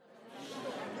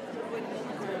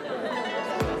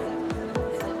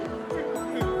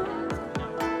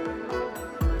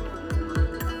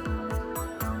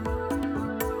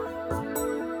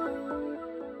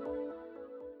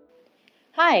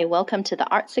Hi, welcome to the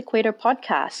Arts Equator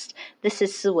podcast. This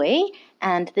is Sue,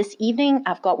 and this evening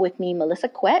I've got with me Melissa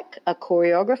Kwek, a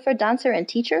choreographer, dancer, and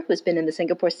teacher who's been in the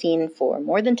Singapore scene for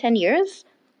more than 10 years.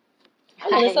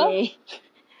 Hi, Melissa.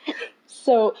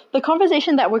 So the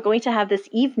conversation that we're going to have this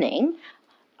evening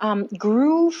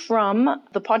grew from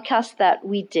the podcast that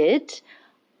we did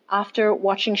after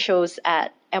watching shows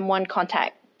at M1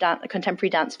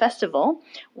 Contemporary Dance Festival,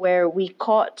 where we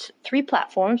caught 3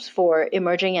 platforms for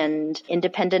emerging and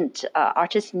independent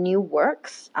artists' new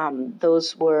works.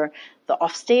 Those were the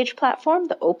Offstage platform,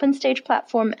 the Open Stage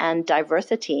platform, and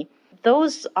Diversity.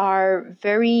 Those are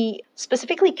very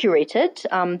specifically curated.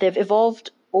 They've evolved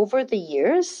over the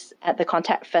years at the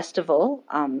Contact Festival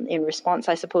in response,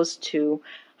 I suppose, to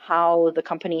how the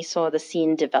company saw the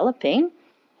scene developing.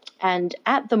 And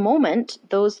at the moment,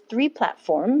 those 3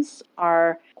 platforms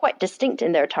are quite distinct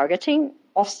in their targeting.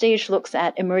 Offstage looks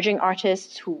at emerging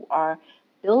artists who are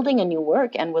building a new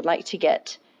work and would like to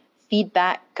get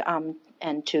feedback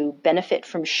and to benefit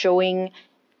from showing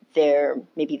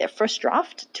maybe their first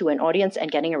draft to an audience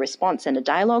and getting a response and a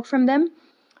dialogue from them.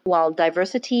 While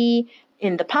Diversity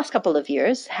in the past couple of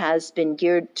years has been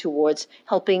geared towards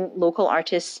helping local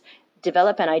artists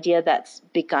develop an idea that's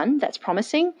begun, that's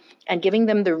promising, and giving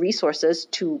them the resources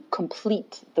to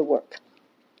complete the work.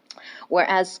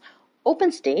 Whereas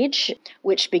Open Stage,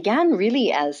 which began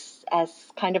really as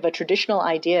kind of a traditional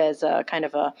idea, as a kind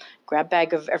of a grab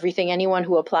bag of everything, anyone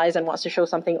who applies and wants to show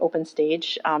something Open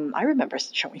Stage. I remember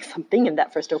showing something in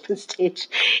that first Open Stage.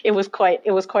 It was quite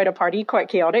a party, quite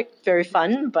chaotic, very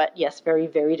fun, but yes, very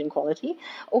varied in quality.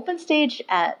 Open Stage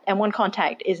at M1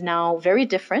 Contact is now very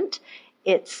different.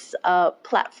 It's a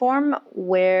platform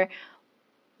where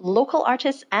local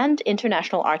artists and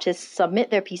international artists submit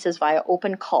their pieces via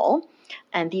open call,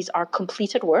 and these are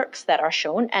completed works that are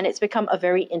shown, and it's become a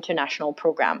very international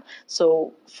program.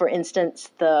 So, for instance,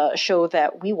 the show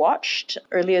that we watched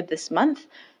earlier this month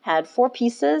had 4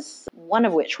 pieces, one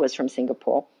of which was from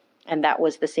Singapore, and that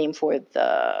was the same for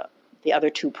the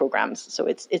other 2 programs. So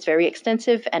it's very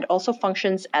extensive and also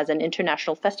functions as an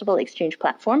international festival exchange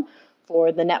platform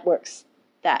for the networks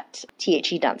that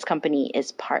THE Dance Company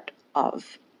is part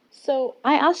of. So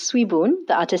I asked Swee Boon,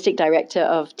 the artistic director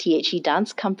of THE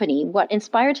Dance Company, what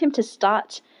inspired him to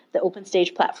start the Open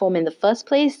Stage platform in the first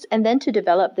place, and then to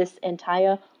develop this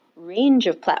entire range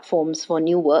of platforms for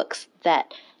new works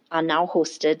that are now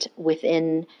hosted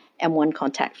within M1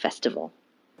 Contact Festival.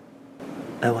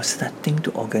 I was starting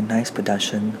to organize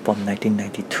production from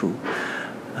 1992.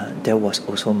 That was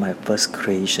also my first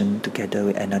creation together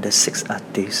with another 6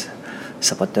 artists,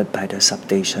 supported by the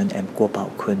Substation and Guo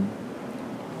Bao Kun.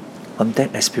 From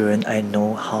that experience, I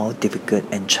know how difficult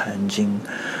and challenging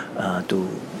to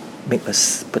make a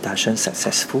production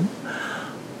successful.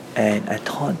 And I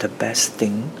thought the best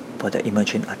thing for the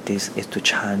emerging artists is to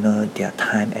channel their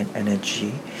time and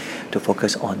energy to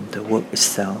focus on the work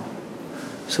itself.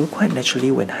 So quite naturally,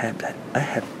 when I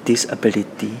have this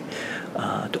ability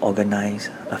to organize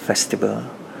a festival,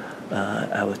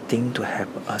 I would think to have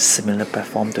a similar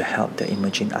platform to help the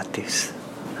emerging artists.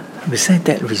 Besides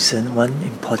that reason, one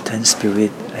important spirit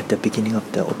at the beginning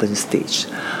of the Open Stage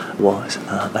was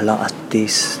allow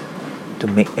artists to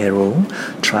make error,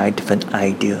 try different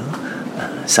idea,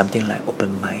 something like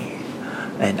open mind.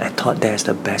 And I thought that's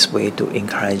the best way to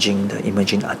encouraging the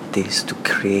emerging artists to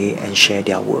create and share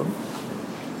their work.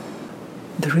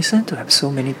 The reason to have so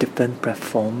many different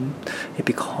platforms is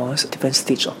because different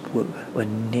stage of work will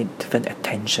need different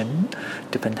attention,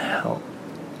 different help.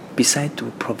 Besides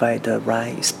to provide the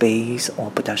right space or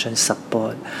production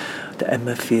support, the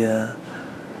atmosphere,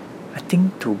 I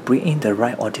think to bring in the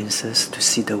right audiences to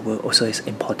see the work also is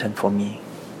important for me.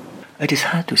 It is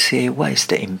hard to say what is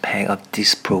the impact of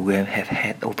this program have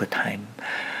had over time,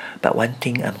 but one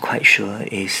thing I'm quite sure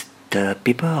is the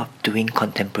people of doing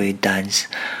contemporary dance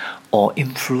or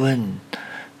influence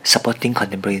supporting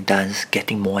contemporary dance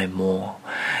getting more and more,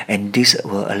 and this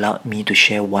will allow me to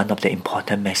share one of the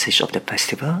important message of the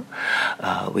festival,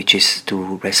 which is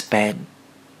to respect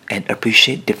and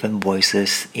appreciate different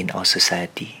voices in our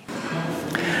society.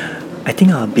 I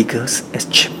think our biggest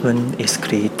achievement is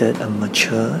created a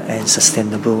mature and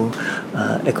sustainable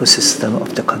ecosystem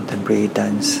of the contemporary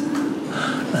dance.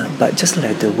 But just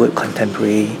like the word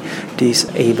contemporary, this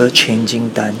ever-changing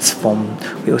dance form,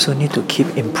 we also need to keep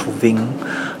improving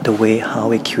the way how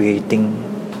we're creating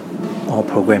or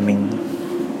programming.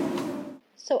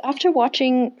 So after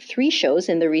watching 3 shows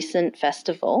in the recent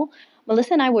festival,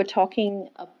 Melissa and I were talking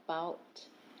about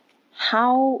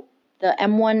how the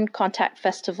M1 Contact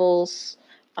Festival's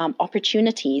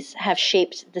opportunities have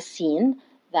shaped the scene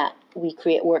that we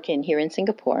create work in here in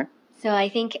Singapore. So I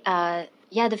think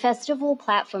Yeah, the festival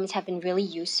platforms have been really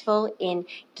useful in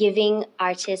giving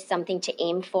artists something to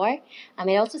aim for.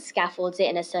 It also scaffolds it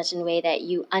in a certain way that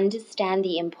you understand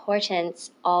the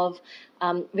importance of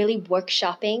really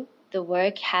workshopping the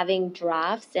work, having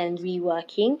drafts and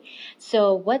reworking.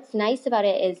 So what's nice about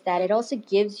it is that it also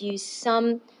gives you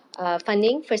some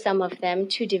funding for some of them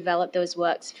to develop those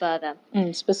works further.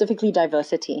 Specifically,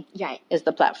 Diversity is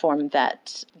the platform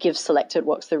that gives selected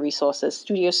works the resources,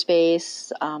 studio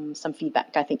space, some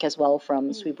feedback, I think, as well from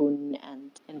Swibun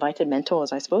and invited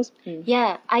mentors, I suppose.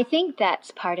 Yeah, I think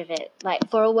that's part of it. Like,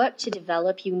 for a work to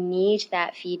develop, you need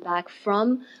that feedback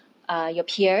from your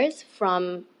peers,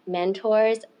 from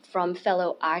mentors, from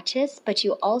fellow artists, but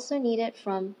you also need it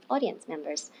from audience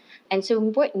members. And so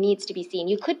work needs to be seen.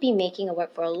 You could be making a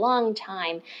work for a long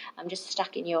time, just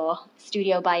stuck in your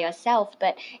studio by yourself,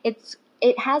 but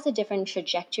it has a different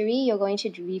trajectory. You're going to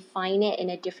refine it in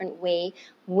a different way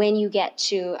when you get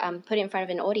to put it in front of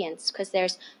an audience, because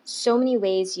there's so many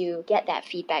ways you get that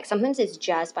feedback. Sometimes it's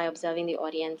just by observing the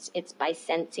audience. It's by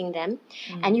sensing them.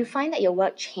 And you find that your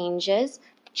work changes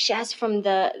just from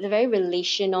the very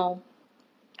relational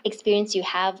experience you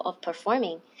have of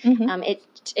performing.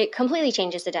 It completely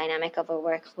changes the dynamic of a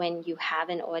work when you have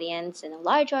an audience, and a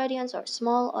large audience or a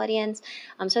small audience.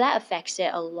 So that affects it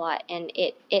a lot, and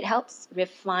it helps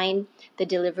refine the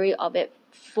delivery of it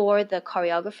for the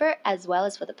choreographer as well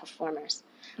as for the performers.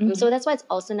 So that's why it's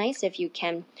also nice if you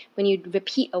can, when you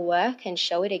repeat a work and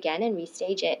show it again and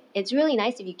restage it, it's really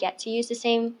nice if you get to use the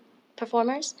same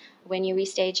performers when you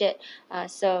restage it.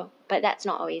 But that's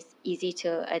not always easy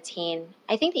to attain.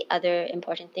 I think the other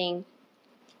important thing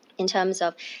in terms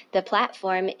of the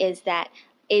platform is that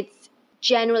it's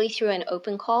generally through an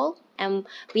open call, and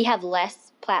we have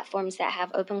less platforms that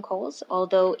have open calls,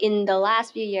 although in the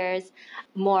last few years,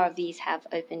 more of these have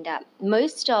opened up.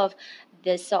 Most of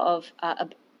the sort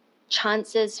of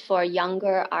chances for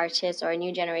younger artists or a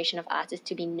new generation of artists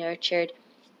to be nurtured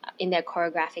in their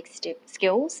choreographic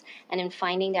skills and in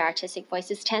finding their artistic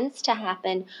voices tends to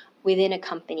happen within a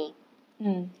company.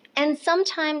 And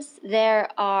sometimes there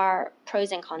are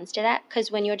pros and cons to that,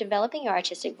 because when you're developing your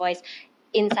artistic voice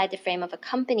inside the frame of a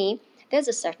company, there's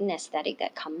a certain aesthetic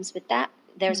that comes with that.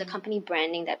 There's a company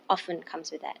branding that often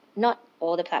comes with that. Not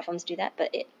all the platforms do that,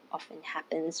 but it often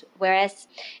happens. Whereas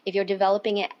if you're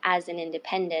developing it as an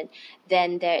independent,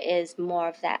 then there is more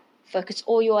of that focus,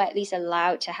 or you're at least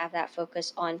allowed to have that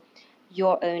focus on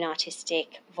your own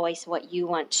artistic voice, what you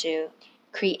want to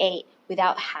create,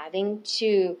 without having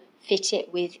to fit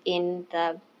it within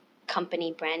the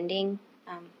company branding,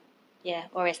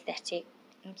 or aesthetic.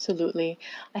 Absolutely.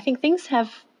 I think things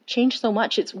have changed so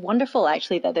much. It's wonderful,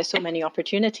 actually, that there's so many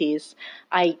opportunities.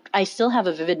 I still have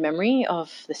a vivid memory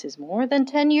of, this is more than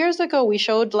 10 years ago, we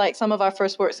showed like some of our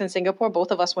first works in Singapore.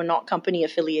 Both of us were not company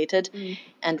affiliated,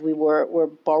 and we were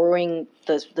borrowing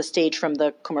the stage from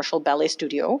the commercial ballet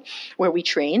studio where we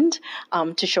trained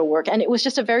to show work. And it was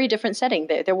just a very different setting.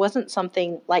 There wasn't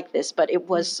something like this, but it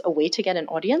was a way to get an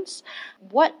audience.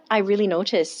 What I really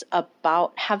noticed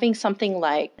about having something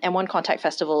like M1 Contact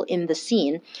Festival in the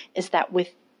scene is that with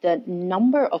the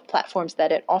number of platforms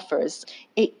that it offers,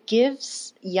 it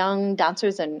gives young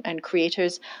dancers and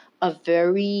creators a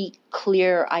very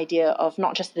clear idea of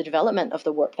not just the development of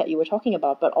the work that you were talking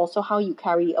about, but also how you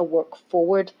carry a work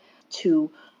forward to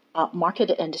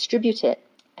market it and distribute it.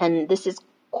 And this is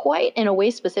quite, in a way,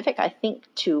 specific, I think,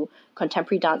 to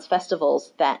contemporary dance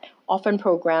festivals that often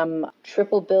program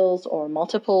triple bills or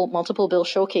multiple bill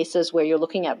showcases, where you're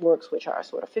looking at works which are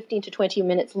sort of 15 to 20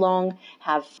 minutes long,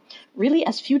 have really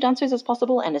as few dancers as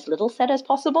possible and as little set as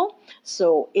possible.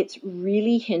 So it's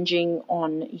really hinging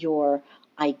on your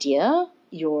idea,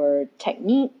 your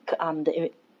technique,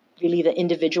 really the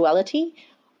individuality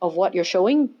of what you're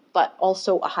showing, but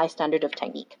also a high standard of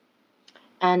technique.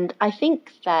 And I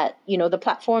think that, the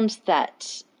platforms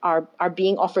that are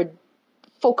being offered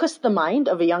focus the mind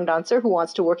of a young dancer who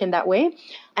wants to work in that way.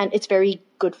 And it's very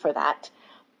good for that.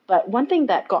 But one thing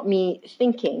that got me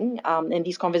thinking in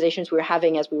these conversations we were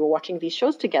having as we were watching these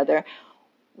shows together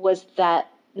was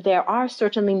that there are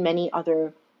certainly many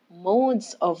other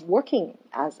modes of working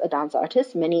as a dance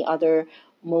artist, many other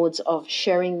modes of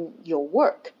sharing your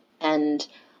work. And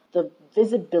the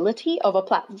visibility of a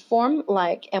platform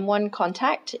like M1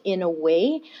 Contact, in a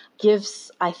way,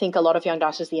 gives, I think, a lot of young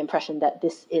dancers the impression that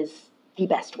this is the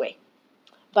best way.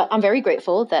 But I'm very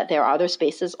grateful that there are other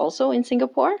spaces also in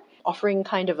Singapore offering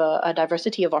kind of a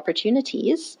diversity of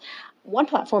opportunities. One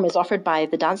platform is offered by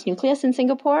the Dance Nucleus in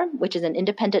Singapore, which is an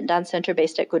independent dance center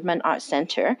based at Goodman Arts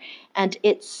Center. And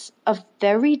it's a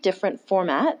very different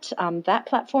format. That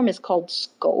platform is called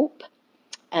Scope,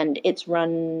 and it's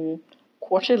run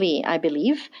quarterly, I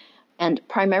believe, and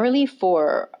primarily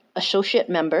for associate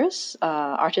members,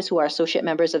 artists who are associate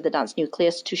members of the Dance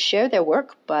Nucleus, to share their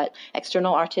work, but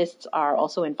external artists are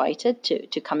also invited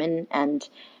to come in and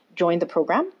join the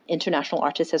program, international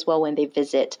artists as well when they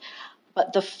visit.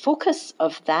 But the focus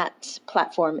of that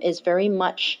platform is very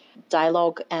much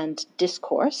dialogue and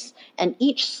discourse, and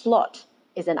each slot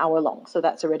is an hour long. So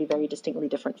that's already very distinctly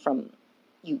different from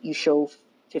you show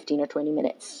 15 or 20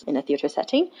 minutes in a theatre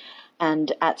setting.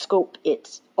 And at Scope,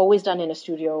 it's always done in a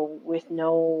studio with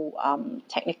no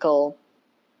technical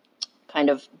kind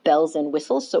of bells and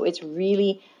whistles. So it's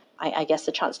really, I guess,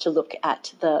 a chance to look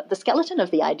at the skeleton of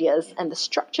the ideas and the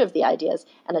structure of the ideas,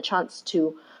 and a chance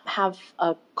to have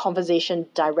a conversation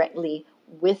directly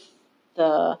with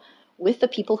the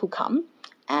people who come.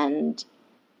 And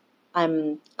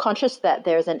I'm conscious that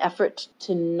there's an effort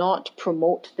to not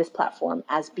promote this platform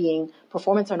as being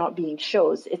performance or not being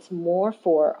shows. It's more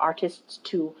for artists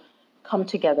to come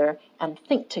together and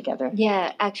think together.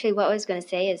 Yeah, actually what I was going to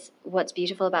say is what's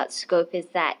beautiful about Scope is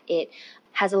that it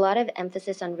has a lot of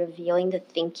emphasis on revealing the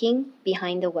thinking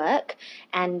behind the work.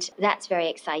 And that's very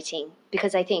exciting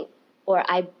because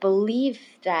I believe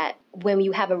that when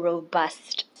you have a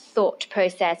robust thought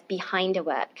process behind a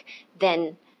work,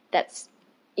 then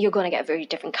you're going to get a very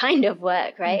different kind of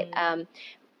work, right?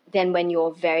 Than when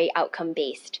you're very outcome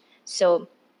based. So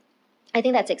I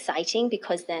think that's exciting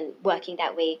because then working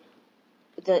that way,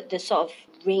 the sort of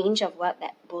range of work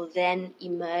that will then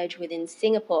emerge within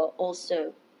Singapore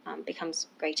also becomes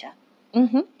greater.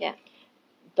 Mm-hmm. Yeah.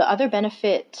 The other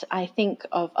benefit, I think,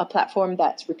 of a platform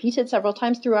that's repeated several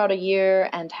times throughout a year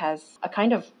and has a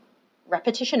kind of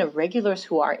repetition of regulars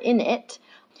who are in it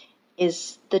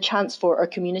is the chance for a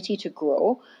community to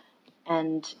grow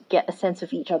and get a sense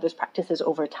of each other's practices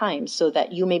over time, so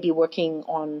that you may be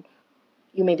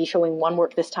showing one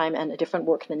work this time and a different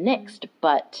work the next.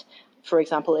 But for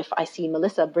example, if I see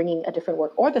Melissa bringing a different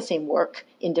work or the same work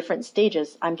in different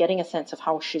stages, I'm getting a sense of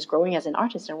how she's growing as an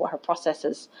artist and what her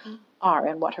processes are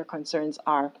and what her concerns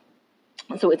are.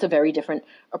 So it's a very different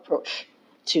approach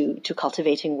to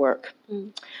cultivating work.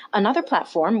 Another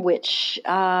platform, which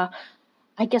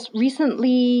I guess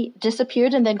recently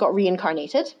disappeared and then got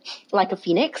reincarnated like a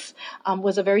phoenix,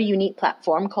 was a very unique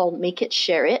platform called Make It,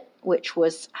 Share It, which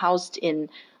was housed in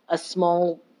a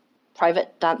small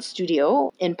private dance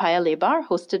studio in Paya Lebar,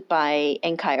 hosted by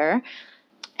Enkair,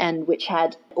 and which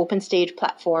had open stage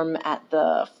platform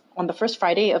on the first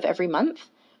Friday of every month,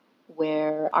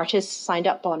 where artists signed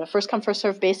up on a first come first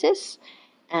serve basis.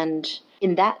 And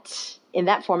in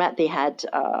that format, they had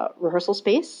rehearsal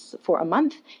space for a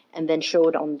month and then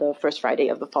showed on the first Friday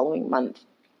of the following month.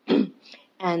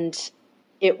 And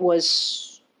it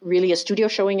was really a studio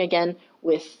showing again,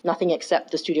 with nothing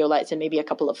except the studio lights and maybe a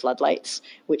couple of floodlights,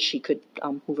 which she could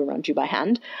move around you by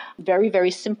hand. Very, very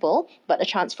simple, but a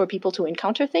chance for people to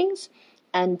encounter things.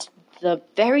 And the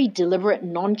very deliberate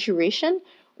non-curation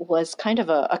was kind of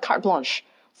a carte blanche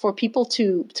for people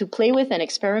to play with and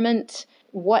experiment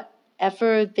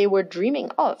whatever they were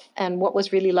dreaming of. And what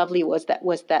was really lovely was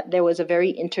that there was a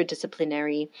very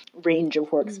interdisciplinary range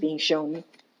of works being shown.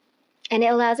 And it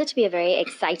allows it to be a very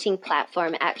exciting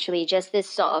platform, actually, just this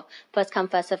sort of first come,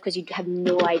 first serve, because you have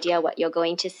no idea what you're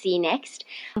going to see next.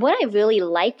 What I really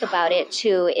like about it,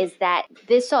 too, is that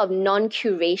this sort of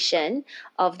non-curation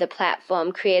of the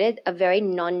platform created a very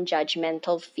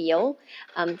non-judgmental feel.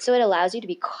 So it allows you to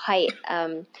be quite...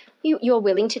 you're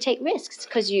willing to take risks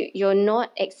because you're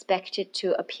not expected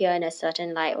to appear in a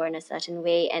certain light or in a certain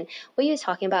way. And what you were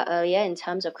talking about earlier in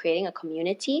terms of creating a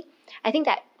community, I think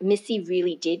that Missy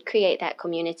really did create that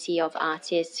community of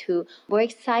artists who were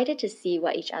excited to see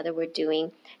what each other were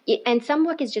doing. And some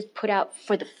work is just put out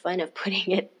for the fun of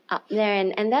putting it up there.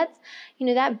 And that's,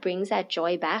 that brings that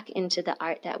joy back into the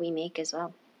art that we make as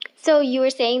well. So you were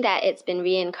saying that it's been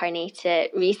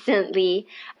reincarnated recently,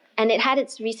 and it had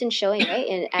its recent showing,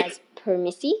 right, as per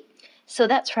Missy? So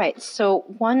that's right. So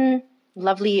one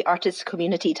lovely artist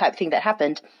community type thing that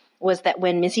happened was that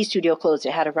when Missy Studio closed,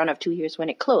 it had a run of 2 years when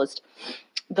it closed.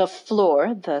 The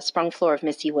sprung floor of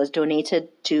Missy was donated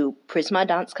to Prisma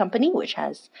Dance Company, which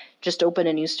has just opened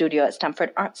a new studio at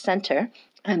Stamford Arts Centre.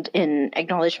 And in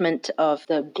acknowledgement of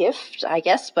the gift, I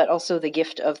guess, but also the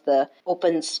gift of the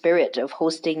open spirit of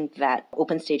hosting that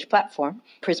open stage platform,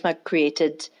 Prisma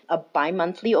created a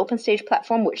bi-monthly open stage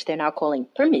platform, which they're now calling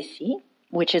Per Missy,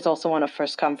 which is also on a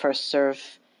first come, first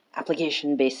serve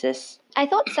application basis. I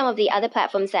thought some of the other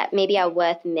platforms that maybe are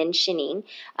worth mentioning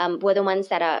were the ones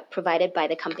that are provided by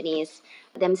the companies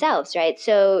themselves, right?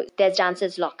 So there's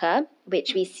Dancers Locker,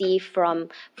 which we see from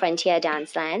Frontier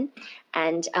Danceland.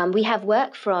 And we have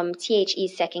work from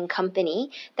THE's second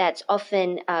company that's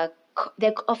often,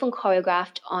 they're often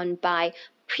choreographed on by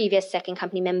previous second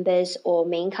company members or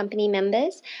main company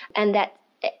members. And that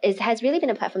has really been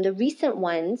a platform. The recent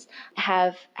ones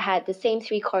have had the same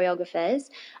three choreographers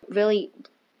really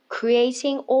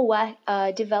creating or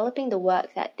developing the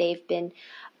work that they've been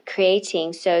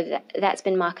creating. So that's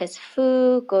been Marcus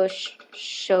Fu, Go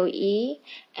Shou-yi,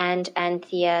 and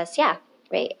Anthea Xia,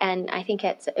 right? And I think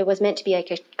it was meant to be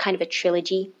like a kind of a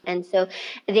trilogy. And so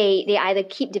they either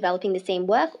keep developing the same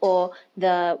work or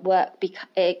the work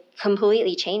it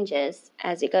completely changes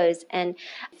as it goes. And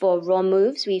for Raw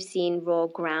Moves, we've seen Raw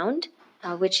Ground,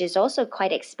 which is also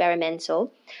quite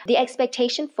experimental. The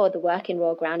expectation for the work in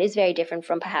Raw Ground is very different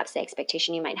from perhaps the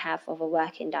expectation you might have of a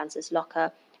work in Dancers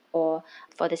Locker or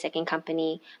for the second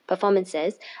company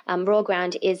performances. Raw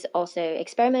Ground is also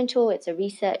experimental. It's a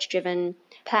research-driven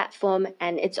platform,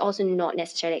 and it's also not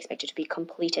necessarily expected to be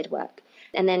completed work.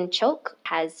 And then Choke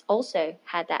has also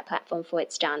had that platform for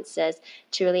its dancers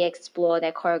to really explore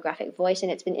their choreographic voice,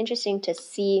 and it's been interesting to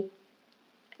see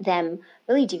them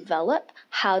really develop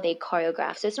how they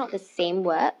choreograph. So it's not the same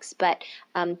works, but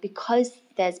because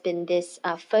there's been this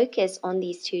focus on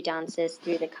these two dancers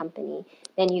through the company,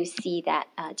 then you see that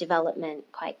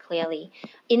development quite clearly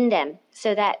in them.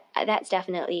 So that's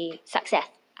definitely success,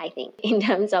 I think, in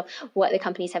terms of what the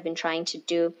companies have been trying to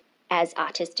do as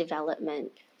artist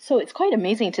development. So it's quite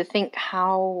amazing to think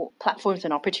how platforms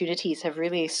and opportunities have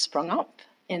really sprung up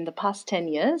in the past 10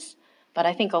 years. But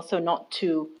I think also not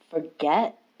to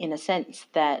forget, in a sense,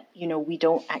 that, we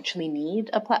don't actually need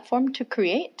a platform to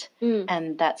create.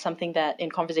 And that's something that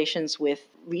in conversations with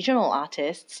regional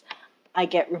artists, I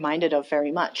get reminded of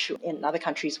very much in other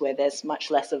countries where there's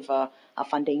much less of a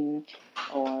funding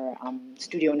or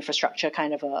studio infrastructure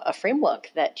kind of a framework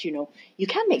that, you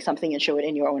can make something and show it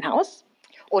in your own house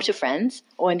or to friends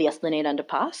or in the Esplanade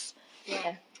Underpass.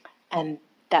 Yeah. And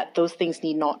that those things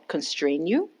need not constrain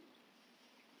you.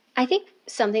 I think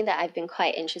something that I've been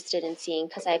quite interested in seeing,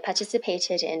 because I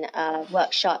participated in a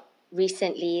workshop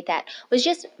recently that was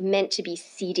just meant to be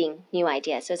seeding new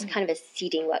ideas. So it's kind of a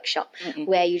seeding workshop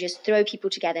where you just throw people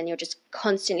together and you're just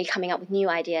constantly coming up with new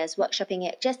ideas, workshopping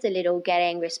it just a little,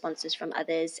 getting responses from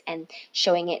others and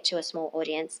showing it to a small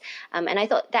audience. And I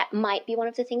thought that might be one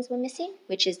of the things we're missing,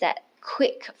 which is that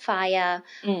quick fire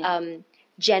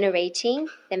generating,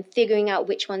 then figuring out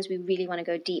which ones we really want to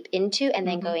go deep into, and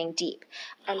then going deep,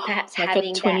 and perhaps like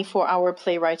having a 24-hour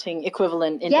playwriting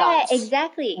equivalent in dance. dance.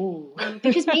 Exactly.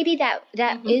 Because maybe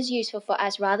that is useful for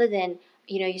us, rather than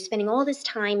you're spending all this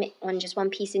time on just one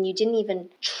piece and you didn't even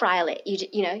trial it.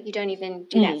 You don't even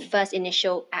do that first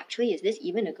initial. Actually, is this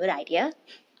even a good idea?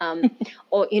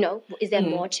 Or is there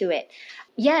more to it?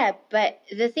 Yeah, but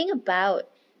the thing about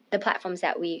the platforms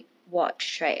that we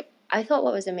watch, right? I thought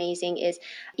what was amazing is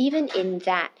even in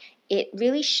that, it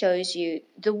really shows you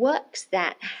the works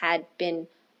that had been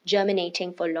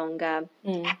germinating for longer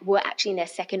were actually in their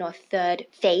second or third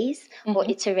phase or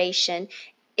iteration.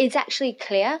 It's actually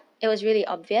clear. It was really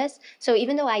obvious. So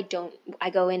even though I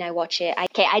go in, I watch it.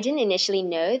 I didn't initially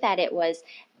know that it was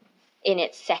in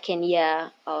its second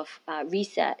year of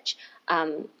research.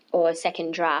 Or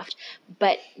second draft,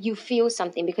 but you feel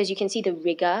something because you can see the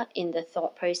rigor in the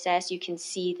thought process. You can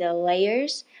see the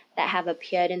layers that have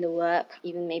appeared in the work,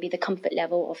 even maybe the comfort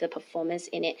level of the performance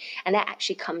in it, and that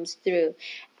actually comes through.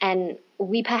 And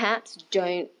we perhaps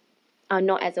are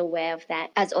not as aware of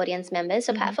that as audience members.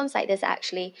 So platforms like this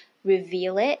actually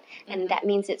reveal it, and that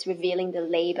means it's revealing the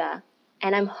labor.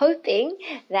 And I'm hoping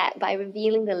that by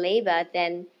revealing the labor,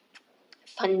 then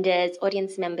funders,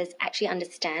 audience members actually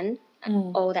understand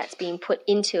all that's being put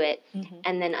into it,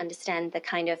 and then understand the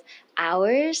kind of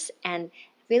hours and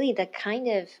really the kind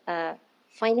of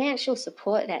financial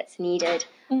support that's needed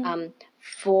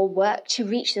for work to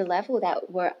reach the level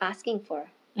that we're asking for.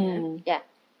 Yeah.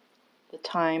 The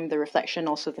time, the reflection,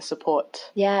 also the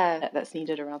support that's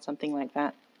needed around something like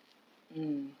that.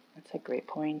 That's a great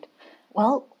point.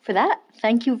 Well, for that,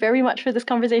 thank you very much for this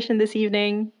conversation this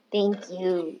evening. Thank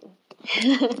you.